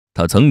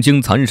他曾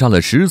经残杀了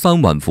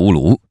13万俘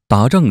虏，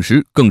打仗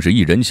时更是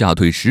一人吓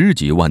退10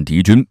几万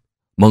敌军。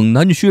猛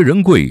男薛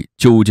仁贵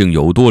究竟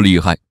有多厉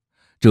害？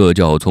这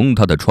就要从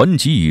他的传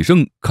奇一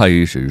生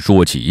开始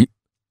说起。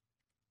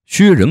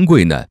薛仁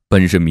贵呢，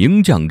本是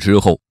名将之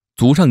后，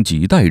祖上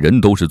几代人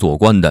都是做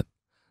官的，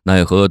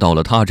奈何到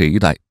了他这一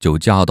代就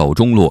家道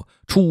中落，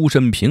出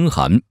身贫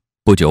寒。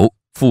不久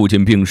父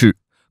亲病逝，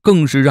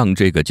更是让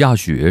这个家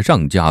雪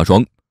上加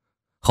霜。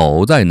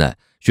好在呢，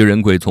薛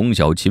仁贵从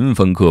小勤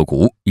奋刻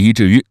苦，以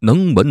至于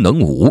能文能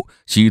武，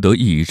习得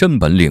一身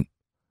本领。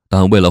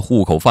但为了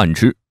糊口饭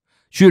吃，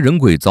薛仁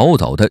贵早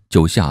早的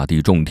就下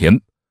地种田，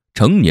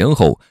成年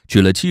后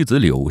娶了妻子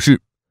柳氏。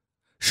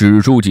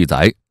史书记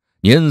载，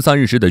年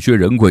30的薛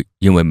仁贵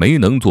因为没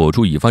能做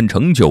出一番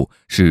成就，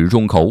始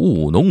终靠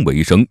务农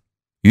为生。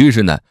于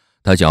是呢，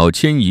他想要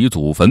迁移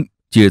祖坟，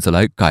借此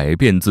来改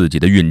变自己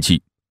的运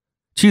气。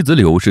妻子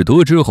柳氏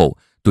得知后，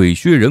对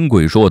薛仁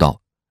贵说道：“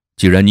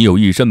既然你有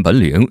一身本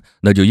领，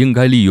那就应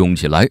该利用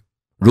起来。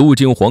如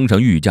今皇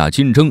上御驾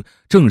亲征，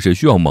正是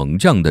需要猛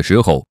将的时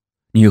候，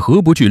你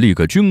何不去立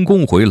个军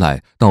功回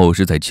来，倒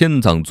是在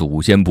迁葬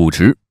祖先不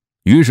迟。”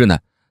于是呢，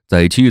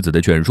在妻子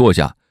的劝说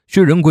下，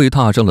薛仁贵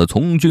踏上了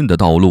从军的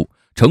道路，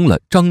成了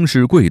张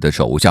士贵的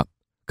手下，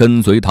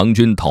跟随唐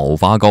军讨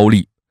伐高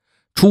丽。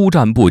出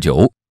战不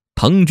久，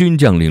唐军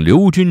将领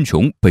刘军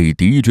琼被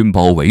敌军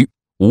包围，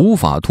无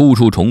法突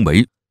出重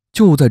围。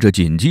就在这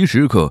紧急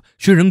时刻，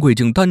薛仁贵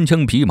竟单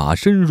枪匹马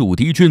深入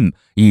敌军，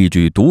一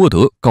举夺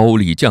得高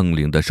丽将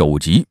领的首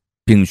级，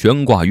并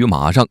悬挂于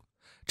马上。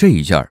这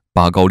一下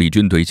把高丽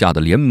军队吓得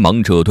连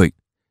忙撤退，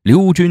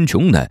刘军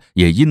琼呢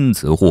也因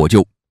此获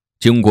救。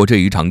经过这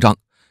一场仗，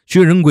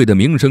薛仁贵的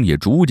名声也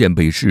逐渐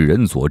被世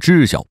人所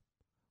知晓。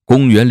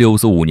公元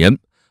645年，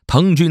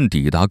唐军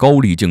抵达高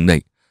丽境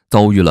内，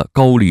遭遇了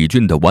高丽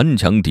军的顽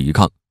强抵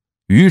抗。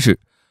于是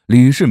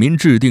李世民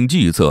制定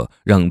计策，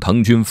让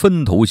唐军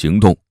分头行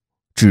动。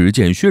只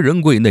见薛仁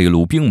贵内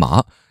路兵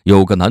马，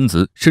有个男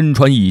子身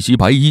穿一袭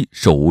白衣，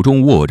手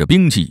中握着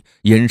兵器，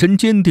眼神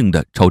坚定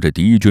地朝着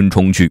敌军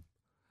冲去。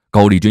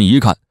高丽军一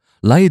看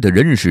来的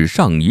人是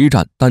上一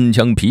战单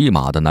枪匹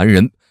马的男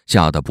人，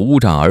吓得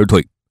不战而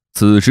退。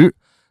此时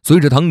随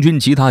着唐军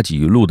其他几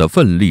路的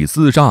奋力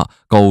厮杀，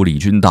高丽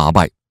军大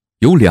败，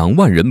有2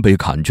万人被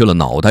砍去了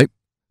脑袋。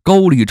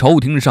高丽朝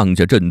廷上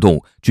下震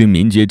动，军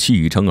民皆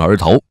弃城而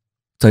逃。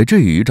在这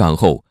一战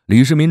后，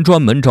李世民专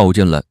门召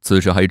见了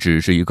此时还只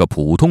是一个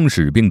普通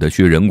士兵的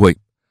薛仁贵，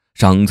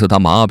赏赐他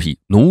马匹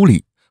奴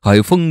隶，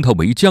还封他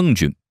为将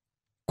军。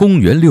公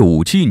元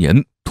657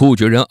年，突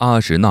厥人阿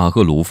史那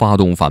赫鲁发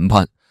动反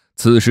叛，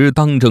此时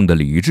当政的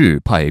李治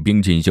派兵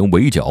进行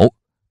围剿，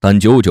但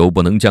久久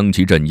不能将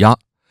其镇压。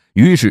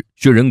于是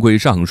薛仁贵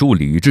上书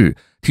李治，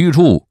提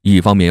出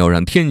一方面要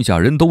让天下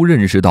人都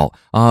认识到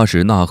阿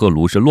史那赫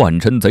鲁是乱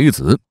臣贼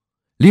子，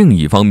另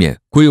一方面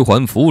归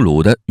还俘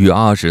虏的与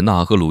阿史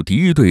那赫鲁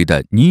敌对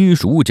的尼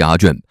属家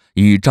眷，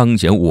以彰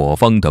显我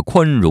方的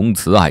宽容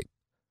慈爱。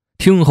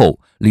听后，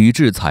李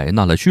治采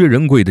纳了薛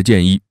仁贵的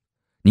建议，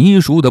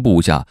尼属的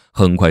部下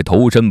很快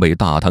投身为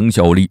大唐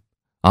效力，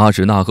阿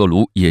史那赫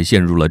鲁也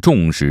陷入了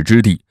众矢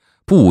之的，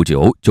不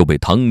久就被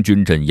唐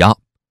军镇压。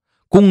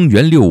公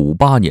元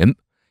658年，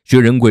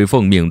薛仁贵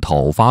奉命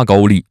讨伐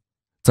高丽，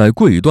在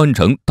贵端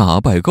城打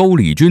败高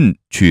丽军，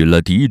取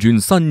了敌军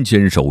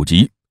3000首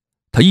级。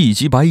他一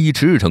袭白衣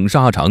驰骋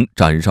沙场，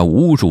斩杀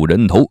无数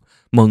人头，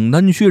猛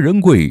男薛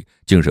仁贵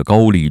竟是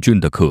高丽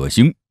军的克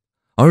星。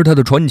而他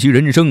的传奇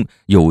人生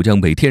又将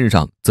被添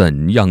上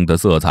怎样的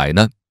色彩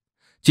呢？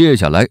接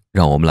下来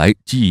让我们来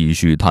继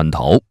续探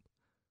讨。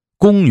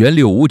公元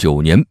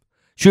659年，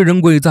薛仁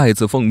贵再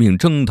次奉命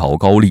征讨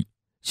高丽，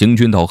行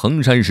军到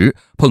衡山时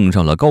碰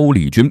上了高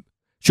丽军。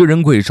薛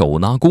仁贵手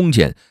拿弓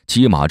箭，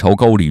骑马朝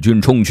高丽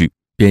军冲去，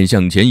便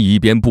向前一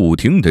边不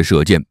停地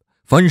射箭，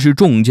凡是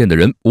中箭的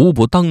人无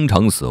不当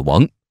场死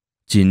亡。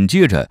紧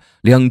接着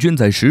两军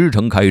在石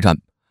城开战，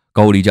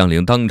高丽将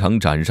领当场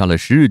斩杀了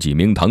10几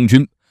名唐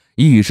军，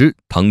一时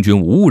唐军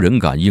无人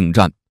敢应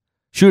战。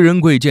薛仁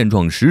贵见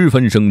状十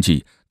分生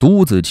气，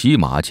独自骑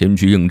马前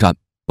去应战，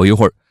不一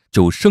会儿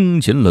就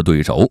生擒了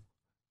对手。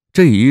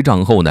这一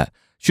仗后呢，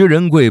薛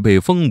仁贵被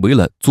封为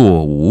了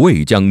左武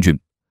卫将军。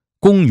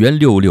公元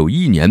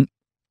661年，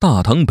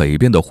大唐北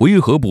边的回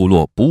纥部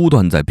落不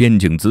断在边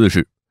境滋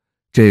事。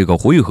这个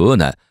回纥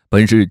呢，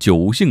本是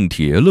9姓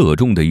铁勒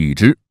中的一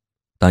支，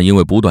但因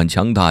为不断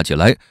强大起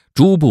来，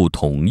逐步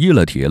统一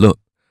了铁勒，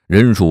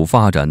人数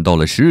发展到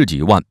了10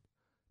几万。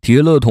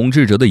铁勒统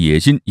治者的野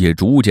心也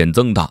逐渐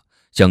增大，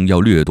想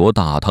要掠夺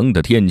大唐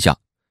的天下。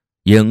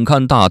眼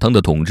看大唐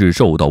的统治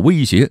受到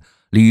威胁，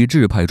李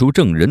治派出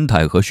郑仁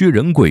泰和薛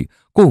仁贵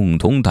共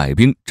同带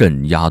兵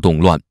镇压动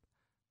乱。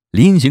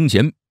临行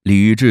前，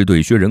李治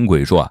对薛仁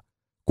贵说：“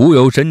古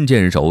有神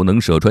箭手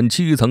能射穿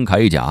7层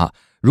铠甲，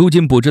如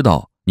今不知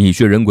道你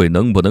薛仁贵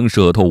能不能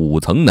射透5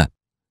层呢？”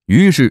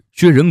于是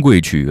薛仁贵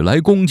取来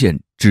弓箭，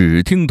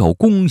只听到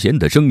弓弦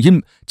的声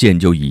音，箭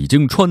就已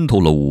经穿透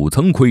了5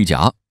层盔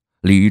甲。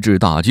李治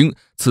大惊，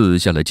刺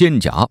下了肩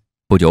甲。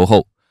不久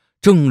后，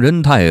郑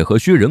仁泰和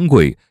薛仁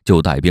贵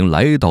就带兵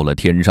来到了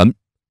天山，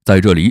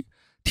在这里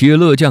铁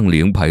勒将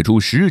领派出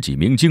10几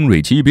名精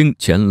锐骑兵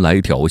前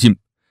来挑衅。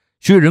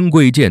薛仁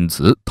贵见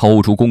此，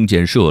掏出弓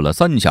箭射了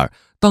3下，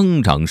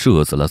当场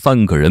射死了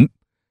3个人。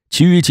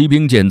其余骑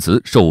兵见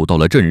此受到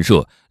了震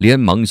慑，连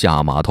忙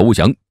下马投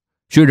降。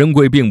薛仁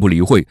贵并不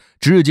理会，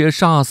直接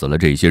杀死了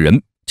这些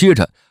人，接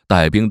着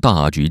带兵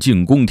大举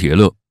进攻铁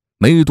勒。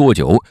没多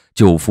久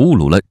就俘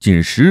虏了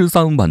近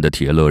13万的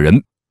铁勒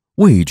人。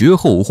为绝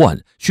后患，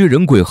薛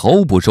仁贵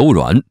毫不手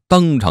软，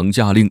当场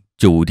下令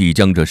就地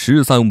将这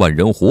13万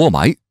人活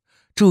埋，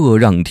这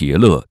让铁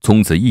勒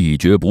从此一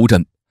蹶不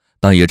振，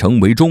但也成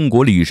为中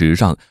国历史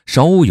上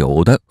少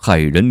有的骇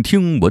人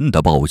听闻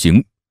的暴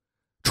行。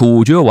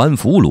处决完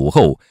俘虏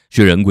后，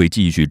薛仁贵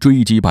继续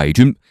追击败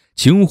军，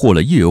擒获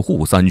了叶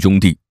护3兄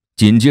弟。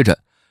紧接着，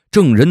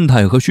郑仁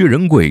泰和薛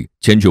仁贵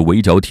前去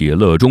围剿铁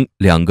勒中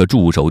2个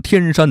驻守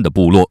天山的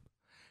部落。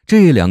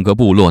这2个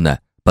部落呢，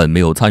本没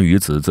有参与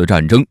此次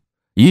战争，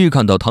一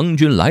看到唐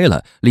军来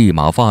了，立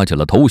马发起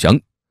了投降。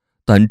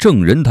但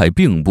郑仁泰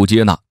并不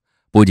接纳，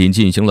不仅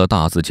进行了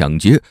大肆抢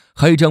劫，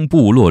还将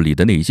部落里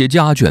的那些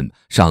家眷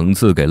赏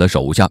赐给了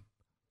手下。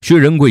薛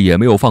仁贵也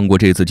没有放过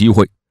这次机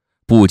会，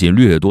不仅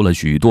掠夺了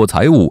许多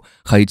财物，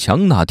还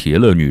强纳铁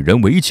勒女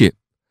人为妾。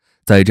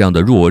在这样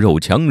的弱肉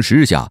强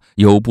食下，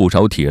有不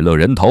少铁勒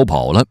人逃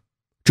跑了。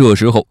这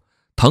时候，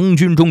唐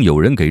军中有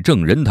人给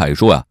郑仁泰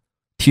说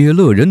铁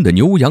勒人的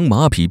牛羊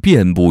马匹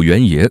遍布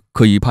原野，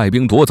可以派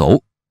兵夺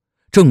走。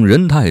郑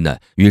仁泰呢，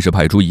于是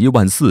派出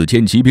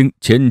14000骑兵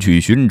前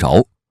去寻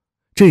找。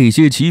这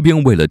些骑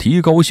兵为了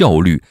提高效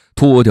率，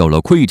脱掉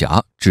了盔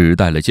甲，只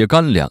带了些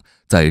干粮，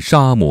在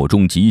沙漠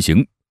中疾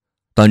行。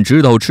但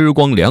直到吃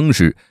光粮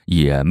食，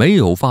也没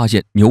有发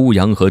现牛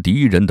羊和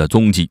敌人的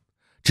踪迹，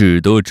只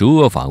得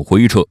折返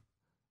回撤。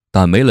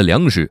但没了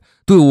粮食，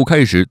队伍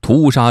开始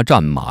屠杀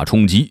战马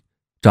充饥。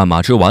战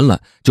马吃完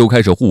了，就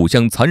开始互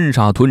相残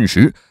杀吞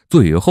食，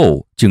最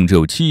后竟只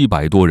有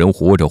700多人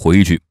活着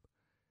回去。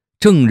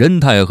郑仁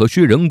泰和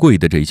薛仁贵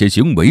的这些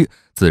行为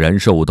自然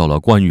受到了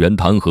官员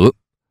弹劾，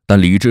但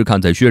李治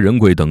看在薛仁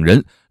贵等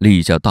人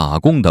立下大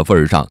功的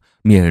份上，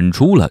免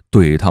除了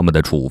对他们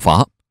的处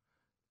罚。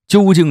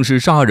究竟是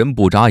杀人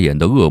不眨眼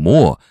的恶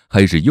魔，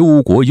还是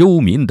忧国忧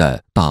民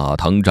的大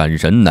唐战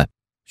神呢？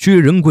薛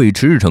仁贵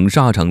驰骋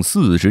沙场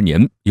40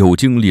年，又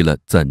经历了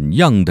怎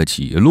样的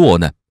起落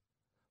呢？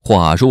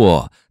话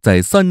说，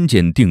在3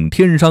箭定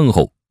天山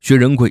后，薛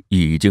仁贵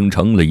已经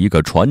成了一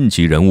个传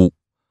奇人物。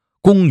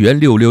公元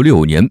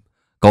666年，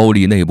高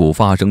丽内部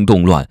发生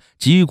动乱，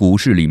几股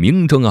势力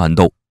明争暗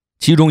斗。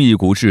其中一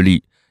股势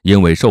力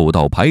因为受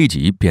到排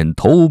挤，便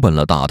投奔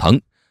了大唐，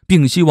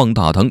并希望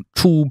大唐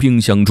出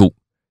兵相助。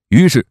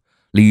于是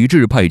李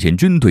治派遣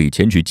军队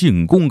前去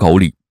进攻高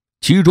丽，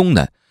其中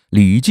呢，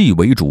李继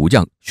为主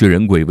将，薛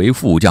仁贵为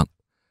副将。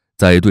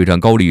在对战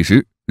高丽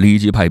时，李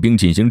继派兵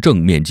进行正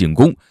面进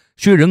攻，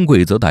薛仁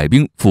贵则带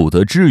兵负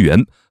责支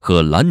援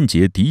和拦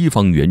截敌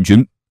方援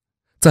军。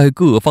在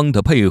各方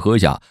的配合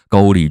下，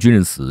高丽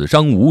军死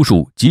伤无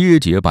数，节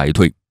节败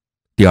退。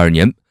第2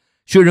年，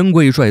薛仁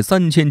贵率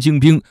3000精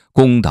兵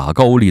攻打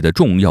高丽的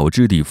重要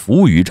之地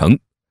扶余城。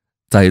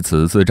在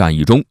此次战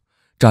役中，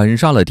斩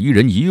杀了敌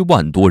人1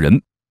万多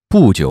人，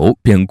不久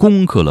便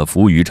攻克了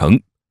扶余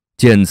城。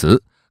见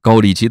此，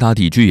高丽其他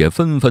地区也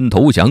纷纷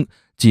投降。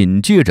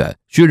紧接着，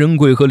薛仁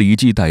贵和李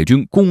继带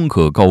军攻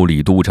克高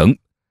丽都城。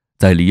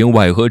在里应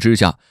外合之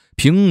下，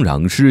平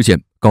壤失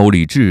陷，高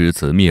丽至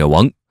此灭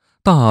亡。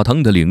大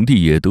唐的领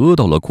地也得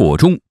到了扩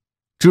充。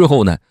之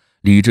后呢，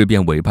李治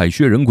便委派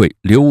薛仁贵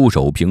留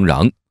守平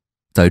壤。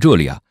在这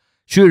里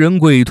薛仁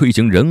贵推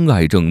行仁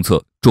爱政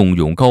策，重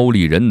用高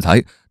丽人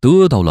才，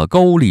得到了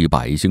高丽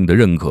百姓的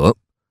认可。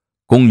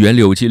公元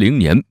670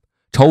年，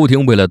朝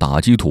廷为了打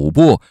击吐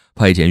蕃，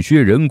派遣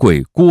薛仁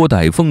贵、郭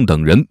代峰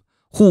等人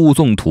护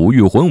送吐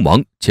谷浑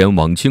王前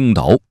往青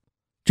岛。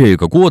这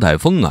个郭代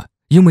峰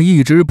因为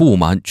一直不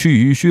满屈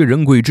于薛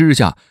仁贵之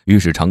下，于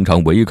是常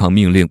常违抗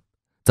命令。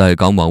在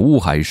赶往乌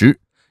海时，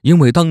因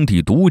为当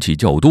地毒气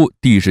较多，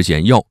地势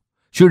险要，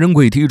薛仁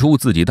贵提出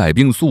自己带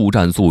兵速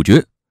战速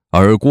决，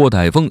而郭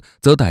代峰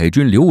则带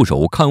军留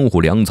守看护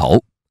粮草，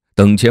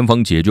等前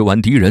方解决完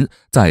敌人，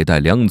再带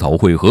粮草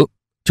会合。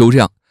就这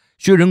样，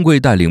薛仁贵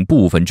带领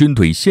部分军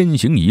队先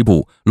行一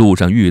步，路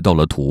上遇到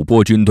了吐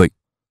蕃军队。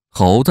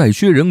好在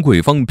薛仁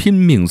贵方拼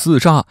命厮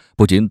杀，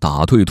不仅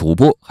打退吐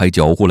蕃，还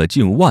缴获了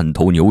近万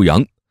头牛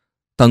羊。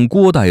但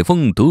郭代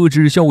峰得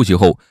知消息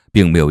后，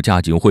并没有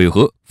加紧会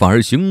合，反而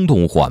行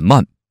动缓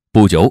慢。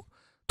不久，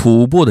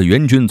吐蕃的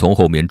援军从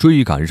后面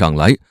追赶上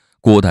来，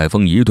郭代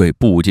峰一队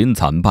不仅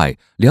惨败，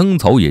粮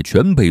草也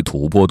全被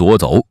吐蕃夺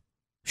走。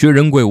薛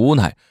仁贵无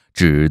奈，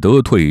只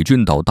得退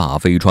军到大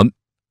飞川。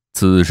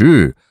此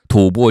时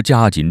吐蕃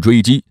加紧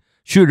追击，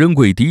薛仁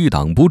贵抵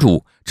挡不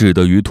住，只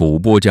得与吐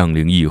蕃将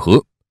领议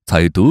和，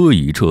才得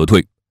以撤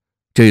退。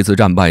这次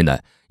战败呢，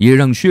也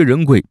让薛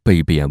仁贵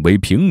被贬为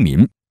平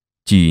民。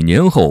几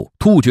年后，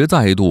突厥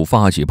再度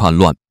发起叛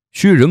乱，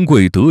薛仁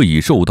贵得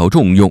以受到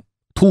重用。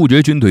突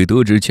厥军队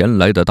得知前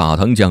来的大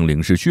唐将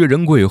领是薛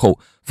仁贵后，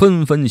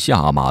纷纷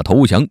下马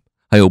投降，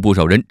还有不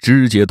少人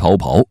直接逃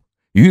跑。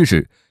于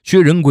是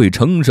薛仁贵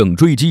乘胜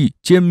追击，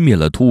歼灭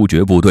了突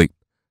厥部队。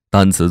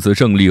但此次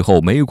胜利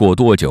后没过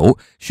多久，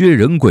薛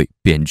仁贵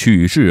便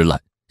去世了，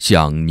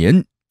享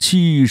年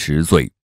70岁。